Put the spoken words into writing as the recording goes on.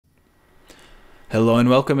Hello and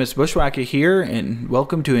welcome, it's Bushwhacker here, and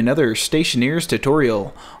welcome to another Stationeers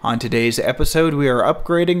tutorial. On today's episode, we are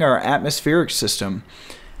upgrading our atmospheric system.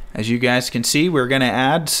 As you guys can see, we're going to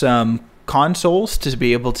add some consoles to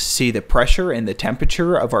be able to see the pressure and the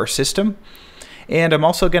temperature of our system. And I'm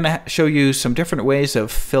also going to show you some different ways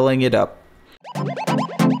of filling it up.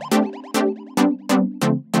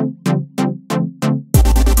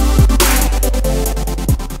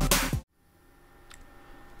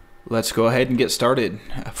 Let's go ahead and get started.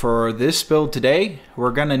 For this build today,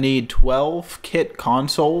 we're going to need 12 kit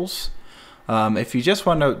consoles. If you just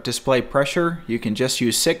want to display pressure, you can just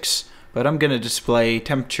use 6, but I'm going to display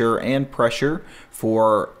temperature and pressure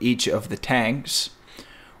for each of the tanks.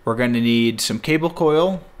 We're going to need some cable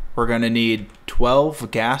coil, we're going to need 12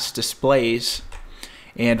 gas displays,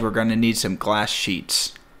 and we're going to need some glass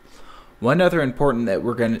sheets. One other important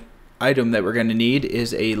item that we're going to need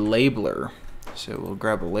is a labeler. So we'll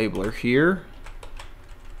grab a labeler here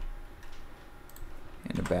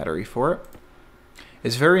and a battery for it.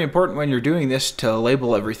 It's very important when you're doing this to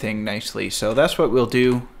label everything nicely. So that's what we'll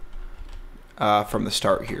do from the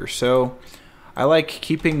start here. So I like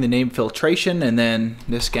keeping the name filtration, and then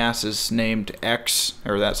this gas is named X,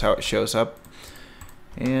 or that's how it shows up.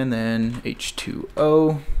 And then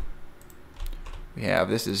H2O. We have,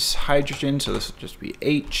 this is hydrogen, so this will just be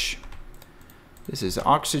H. This is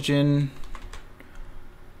oxygen.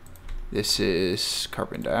 This is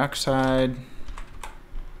carbon dioxide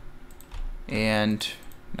and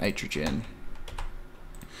nitrogen.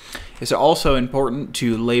 It's also important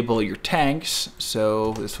to label your tanks.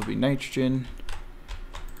 So this will be nitrogen,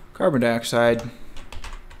 carbon dioxide,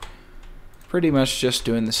 pretty much just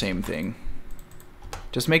doing the same thing.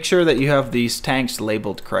 Just make sure that you have these tanks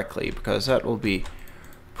labeled correctly, because that will be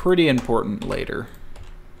pretty important later.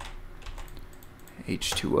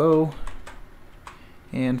 H2O.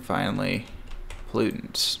 And finally,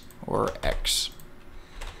 pollutants, or X.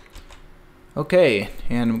 Okay,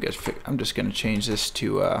 and I'm just going to change this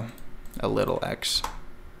to a little x.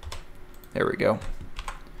 There we go.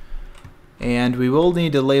 And we will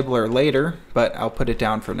need a labeler later, but I'll put it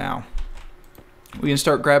down for now. We can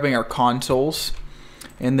start grabbing our consoles.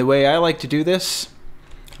 And the way I like to do this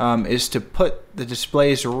is to put the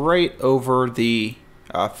displays right over the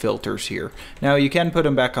filters here. Now you can put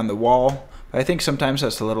them back on the wall. I think sometimes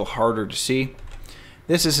that's a little harder to see.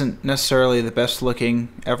 This isn't necessarily the best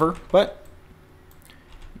looking ever, but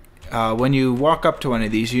when you walk up to one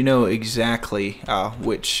of these, you know exactly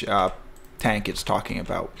which tank it's talking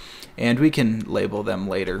about. And we can label them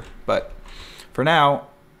later, but for now,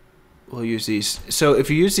 we'll use these. So if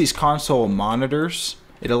you use these console monitors,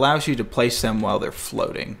 it allows you to place them while they're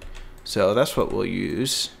floating. So that's what we'll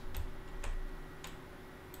use.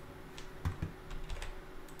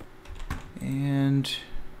 And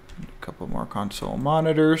a couple more console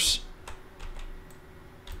monitors.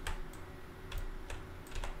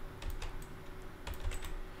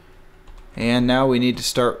 And now we need to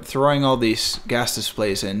start throwing all these gas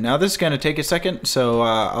displays in. Now this is going to take a second, so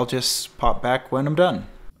I'll just pop back when I'm done.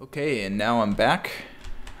 Okay, and now I'm back.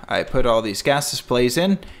 I put all these gas displays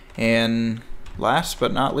in, and last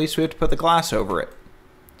but not least, we have to put the glass over it.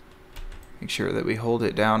 Make sure that we hold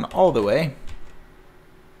it down all the way.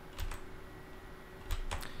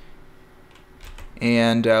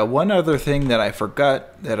 And one other thing that I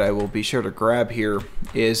forgot that I will be sure to grab here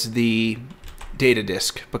is the data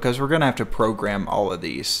disk, because we're going to have to program all of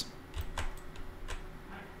these.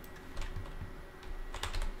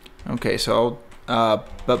 Okay, so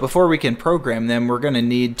but before we can program them, we're going to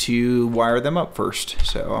need to wire them up first.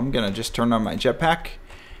 So I'm going to just turn on my jetpack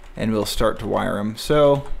and we'll start to wire them.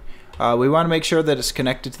 So we want to make sure that it's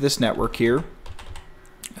connected to this network here.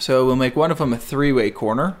 So we'll make one of them a 3-way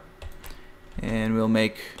corner. And we'll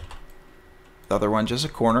make the other one just a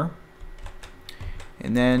corner.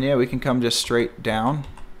 And then, yeah, we can come just straight down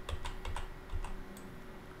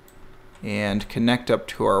and connect up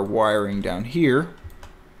to our wiring down here.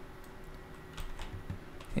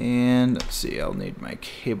 And let's see, I'll need my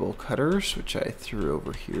cable cutters, which I threw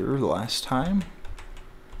over here last time.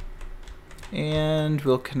 And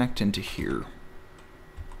we'll connect into here.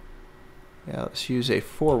 Yeah, let's use a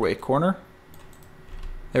 4-way corner.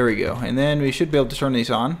 There we go, and then we should be able to turn these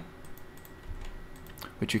on,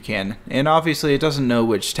 which you can. And obviously it doesn't know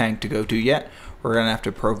which tank to go to yet. We're going to have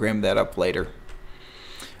to program that up later.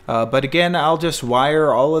 But again, I'll just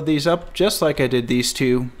wire all of these up just like I did these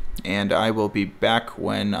two, and I will be back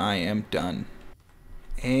when I am done.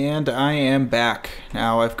 And I am back.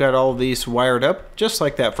 Now I've got all of these wired up just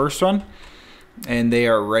like that first one, and they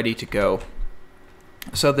are ready to go.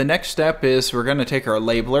 So the next step is we're going to take our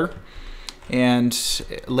labeler And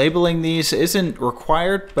labeling these isn't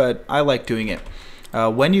required, but I like doing it.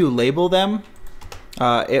 When you label them,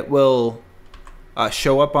 it will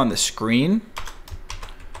show up on the screen.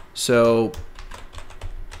 So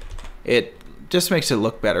it just makes it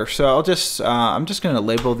look better. So I'm just going to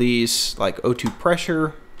label these like O2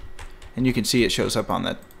 pressure, and you can see it shows up on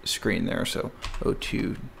that screen there. So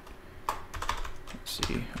O2, let's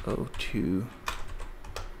see, O2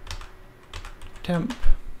 temp.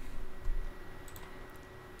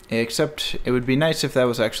 Except it would be nice if that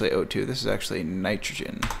was actually O2. This is actually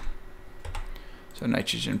nitrogen. So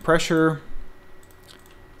nitrogen pressure,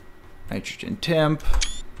 nitrogen temp.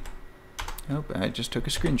 Oh, I just took a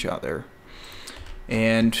screenshot there.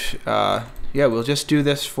 And yeah, we'll just do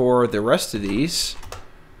this for the rest of these.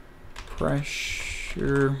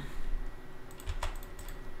 Pressure,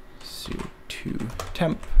 CO2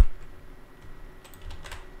 temp.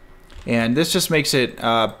 And this just makes it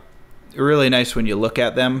really nice when you look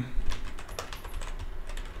at them.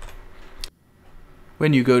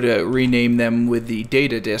 When you go to rename them with the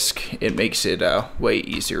data disk, it makes it way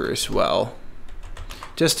easier as well,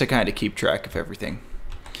 just to kind of keep track of everything.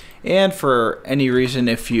 And for any reason,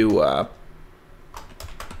 if you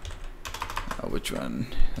which one?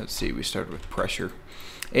 Let's see, we started with pressure.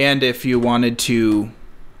 And if you wanted to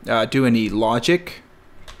do any logic,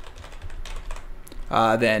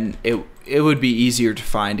 then it would be easier to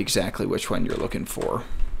find exactly which one you're looking for.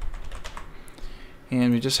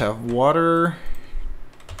 And we just have water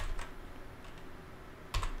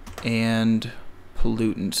and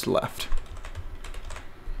pollutants left.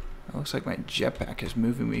 It looks like my jetpack is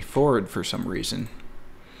moving me forward for some reason.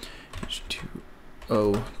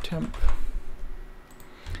 H2O temp.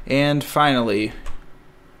 And finally,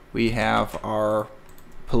 we have our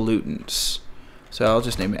pollutants. So I'll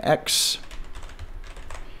just name it X.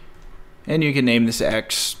 And you can name this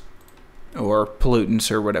X or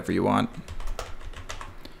pollutants or whatever you want.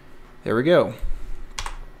 There we go.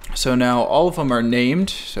 So now all of them are named,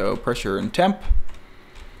 so pressure and temp.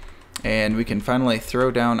 And we can finally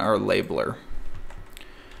throw down our labeler.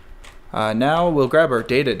 Now we'll grab our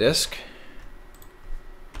data disk,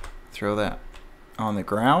 throw that on the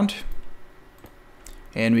ground,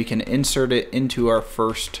 and we can insert it into our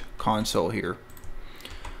first console here.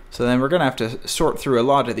 So then we're going to have to sort through a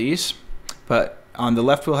lot of these, but on the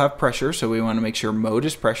left we'll have pressure, so we want to make sure mode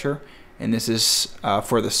is pressure, and this is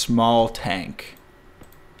for the small tank.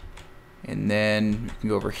 And then we can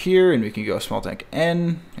go over here and we can go small tank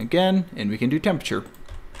N again, and we can do temperature.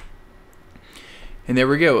 And there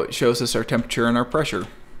we go, it shows us our temperature and our pressure.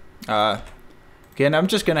 Again, I'm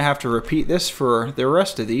just going to have to repeat this for the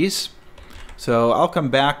rest of these. So I'll come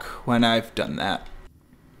back when I've done that.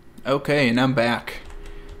 Okay, and I'm back.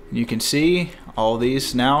 And you can see all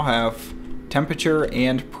these now have temperature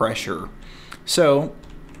and pressure. So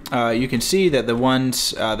you can see that the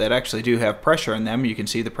ones that actually do have pressure in them, you can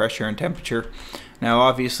see the pressure and temperature. Now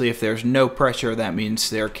obviously if there's no pressure, that means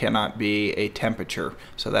there cannot be a temperature.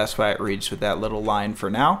 So that's why it reads with that little line for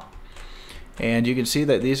now. And you can see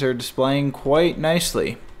that these are displaying quite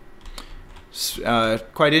nicely. It's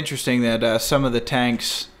quite interesting that some of the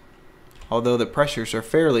tanks, although the pressures are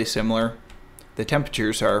fairly similar, the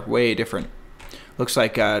temperatures are way different. Looks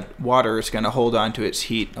like water is going to hold on to its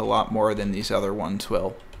heat a lot more than these other ones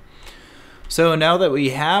will. So now that we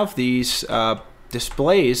have these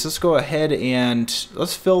displays, let's go ahead and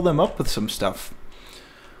let's fill them up with some stuff.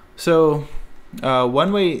 So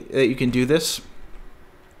one way that you can do this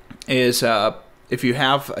is if you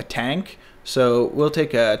have a tank. So we'll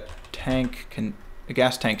take a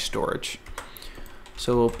gas tank storage.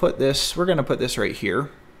 So we'll put this, we're going to put this right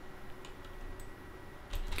here.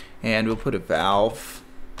 And we'll put a valve.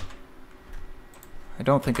 I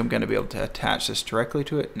don't think I'm going to be able to attach this directly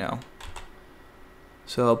to it. No.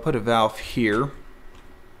 So I'll put a valve here.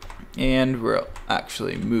 And we'll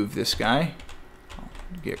actually move this guy. I'll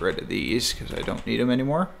get rid of these because I don't need them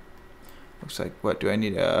anymore. Looks like, what, do I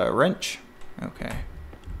need a wrench? Okay.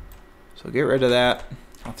 So get rid of that.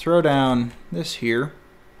 I'll throw down this here.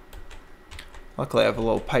 Luckily I have a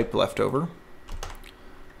little pipe left over.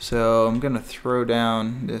 So I'm going to throw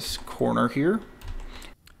down this corner here.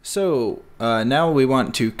 So now we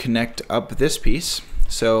want to connect up this piece.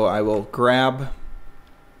 So I will grab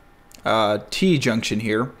T-junction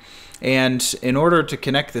here. And in order to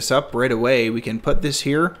connect this up right away, we can put this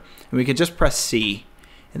here and we can just press C.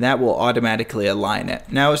 And that will automatically align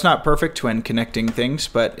it. Now it's not perfect when connecting things,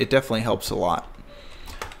 but it definitely helps a lot.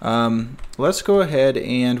 Let's go ahead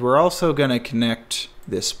and we're also going to connect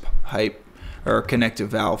this pipe, or connect a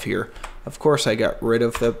valve here. Of course I got rid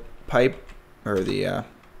of the pipe, or the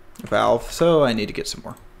valve, so I need to get some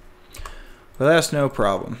more. but that's no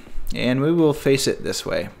problem. And we will face it this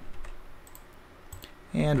way.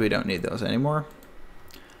 And we don't need those anymore.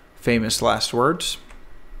 Famous last words.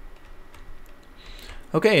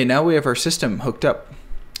 Okay, now we have our system hooked up.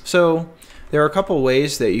 So there are a couple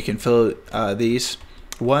ways that you can fill these.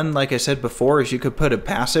 One, like I said before, is you could put a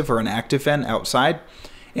passive or an active vent outside,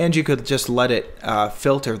 and you could just let it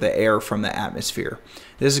filter the air from the atmosphere.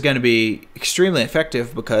 This is going to be extremely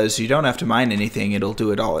effective because you don't have to mine anything, it'll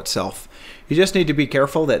do it all itself. You just need to be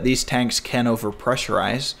careful that these tanks can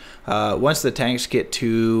overpressurize. Once the tanks get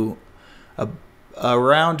to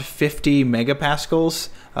around 50 megapascals,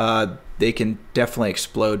 they can definitely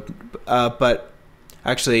explode, but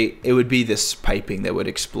actually it would be this piping that would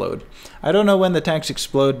explode. I don't know when the tanks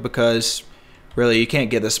explode because really you can't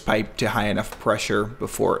get this pipe to high enough pressure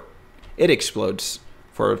before it explodes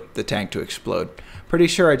for the tank to explode. Pretty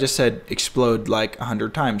sure I just said explode like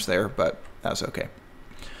 100 times there, but that's okay.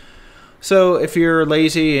 So if you're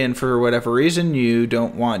lazy and for whatever reason you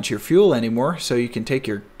don't want your fuel anymore, so you can take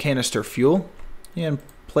your canister fuel and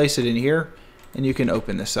place it in here, and you can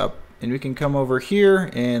open this up. And we can come over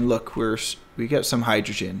here and look, we got some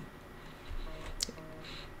hydrogen.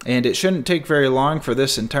 And it shouldn't take very long for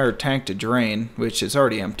this entire tank to drain, which is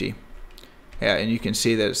already empty. Yeah, and you can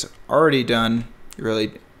see that it's already done,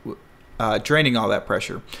 really draining all that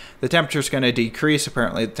pressure. The temperature is going to decrease.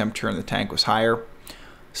 Apparently the temperature in the tank was higher.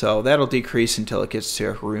 So that'll decrease until it gets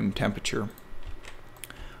to room temperature.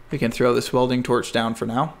 We can throw this welding torch down for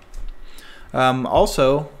now.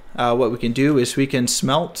 Also, what we can do is we can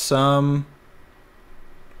smelt some,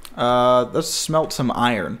 let's smelt some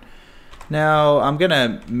iron. Now I'm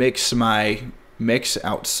gonna mix my mix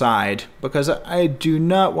outside because I do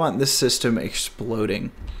not want this system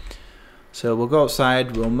exploding. So we'll go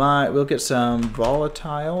outside, we'll get some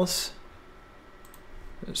volatiles.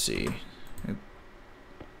 Let's see.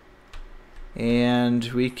 And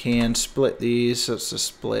we can split these. Let's just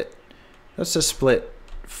split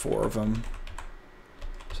 4 of them.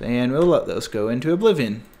 And we'll let those go into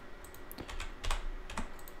oblivion.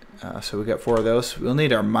 So we got 4 of those. We'll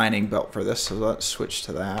need our mining belt for this, so let's switch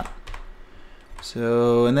to that.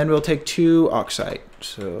 So, and then we'll take 2 oxide.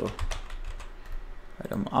 So,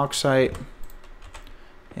 item oxide,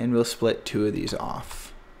 and we'll split 2 of these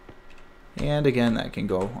off. And again, that can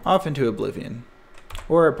go off into oblivion,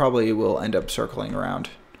 or it probably will end up circling around.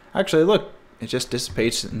 Actually, look, it just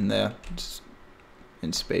dissipates in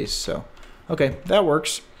space. So, okay, that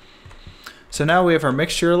works. So now we have our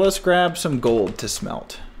mixture. Let's grab some gold to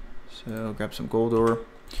smelt. So grab some gold ore.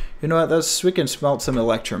 You know what? We can smelt some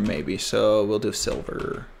electrum maybe. So we'll do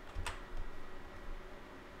silver.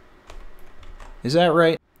 Is that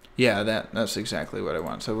right? Yeah, that's exactly what I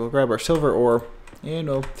want. So we'll grab our silver ore and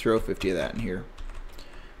we'll throw 50 of that in here.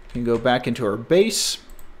 We can go back into our base.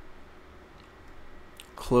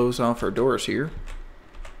 Close off our doors here.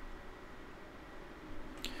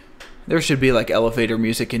 There should be like elevator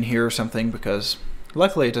music in here or something, because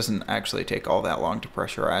luckily it doesn't actually take all that long to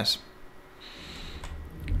pressurize.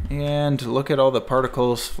 And look at all the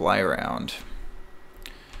particles fly around.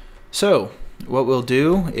 So what we'll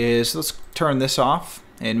do is let's turn this off,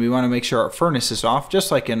 and we want to make sure our furnace is off,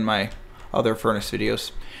 just like in my other furnace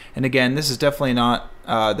videos. And again, this is definitely not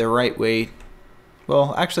the right way.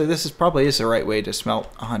 Well, actually, this probably is the right way to smelt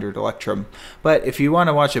 100 electrum. But if you want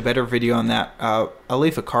to watch a better video on that, I'll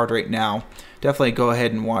leave a card right now. Definitely go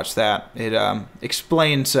ahead and watch that. It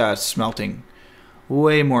explains smelting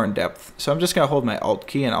way more in depth. So I'm just going to hold my Alt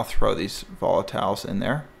key and I'll throw these volatiles in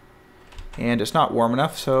there. And it's not warm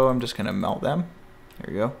enough, so I'm just going to melt them.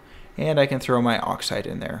 There you go. And I can throw my oxide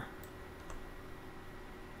in there.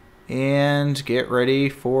 And get ready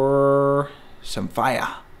for some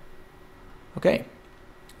fire. Okay,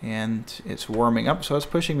 and it's warming up, so it's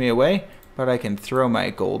pushing me away, but I can throw my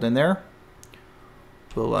gold in there.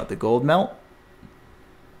 We'll let the gold melt.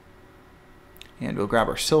 And we'll grab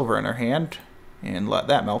our silver in our hand and let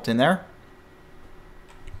that melt in there.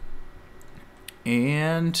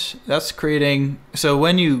 And that's creating, so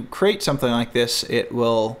when you create something like this, it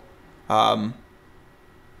will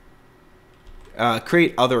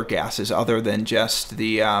create other gases other than just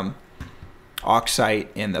the oxide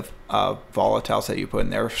and the volatiles that you put in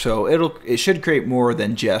there. So it should create more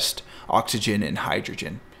than just oxygen and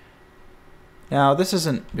hydrogen. Now this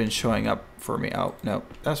hasn't been showing up for me. Oh no,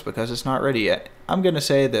 that's because it's not ready yet. I'm gonna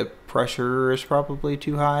say the pressure is probably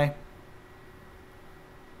too high.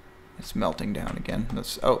 It's melting down again.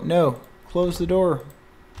 Oh no, close the door.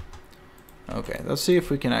 Okay, let's see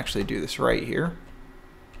if we can actually do this right here.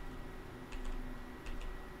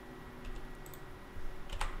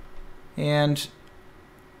 And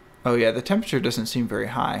oh yeah, the temperature doesn't seem very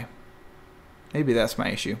high. Maybe that's my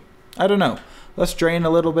issue. I don't know. Let's drain a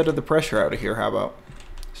little bit of the pressure out of here. How about?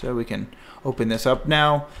 So we can open this up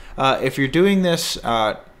now. If you're doing this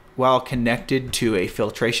while connected to a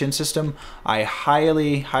filtration system, I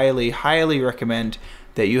highly recommend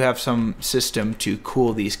that you have some system to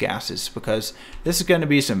cool these gases, because this is going to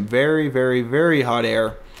be some very hot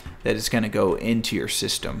air that is going to go into your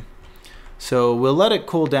system. So we'll let it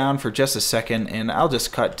cool down for just a second, and I'll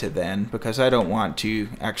just cut to then because I don't want to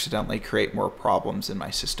accidentally create more problems in my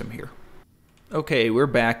system here. Okay, we're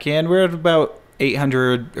back in. We're at about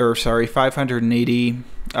 580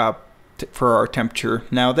 for our temperature.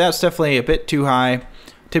 Now that's definitely a bit too high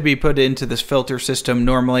to be put into this filter system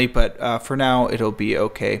normally, but for now it'll be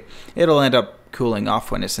okay. It'll end up cooling off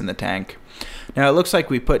when it's in the tank. Now it looks like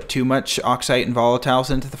we put too much oxide and volatiles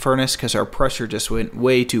into the furnace because our pressure just went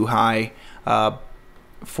way too high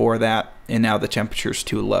for that, and now the temperature's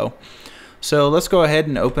too low. So let's go ahead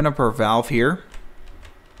and open up our valve here,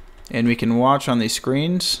 and we can watch on these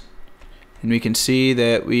screens, and we can see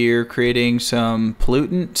that we are creating some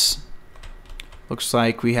pollutants. Looks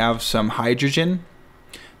like we have some hydrogen.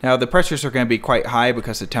 Now the pressures are going to be quite high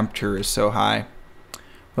because the temperature is so high.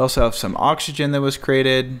 We also have some oxygen that was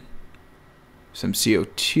created, some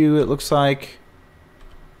CO2 it looks like,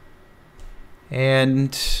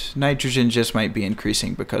 and nitrogen just might be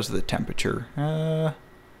increasing because of the temperature.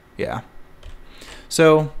 Yeah.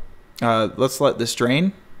 So let's let this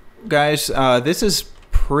drain. Guys, this is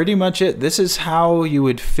pretty much it. This is how you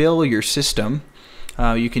would fill your system.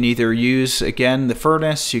 You can either use, again, the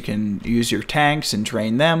furnace, you can use your tanks and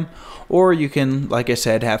drain them, or you can, like I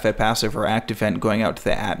said, have a passive or active vent going out to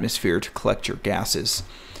the atmosphere to collect your gases.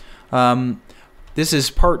 This is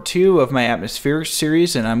part 2 of my atmosphere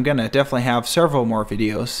series, and I'm going to definitely have several more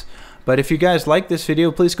videos. But if you guys like this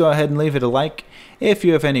video, please go ahead and leave it a like. If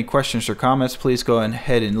you have any questions or comments, please go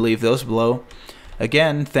ahead and leave those below.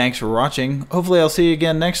 Again, thanks for watching. Hopefully I'll see you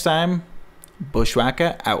again next time.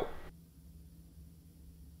 Bushwhacker out.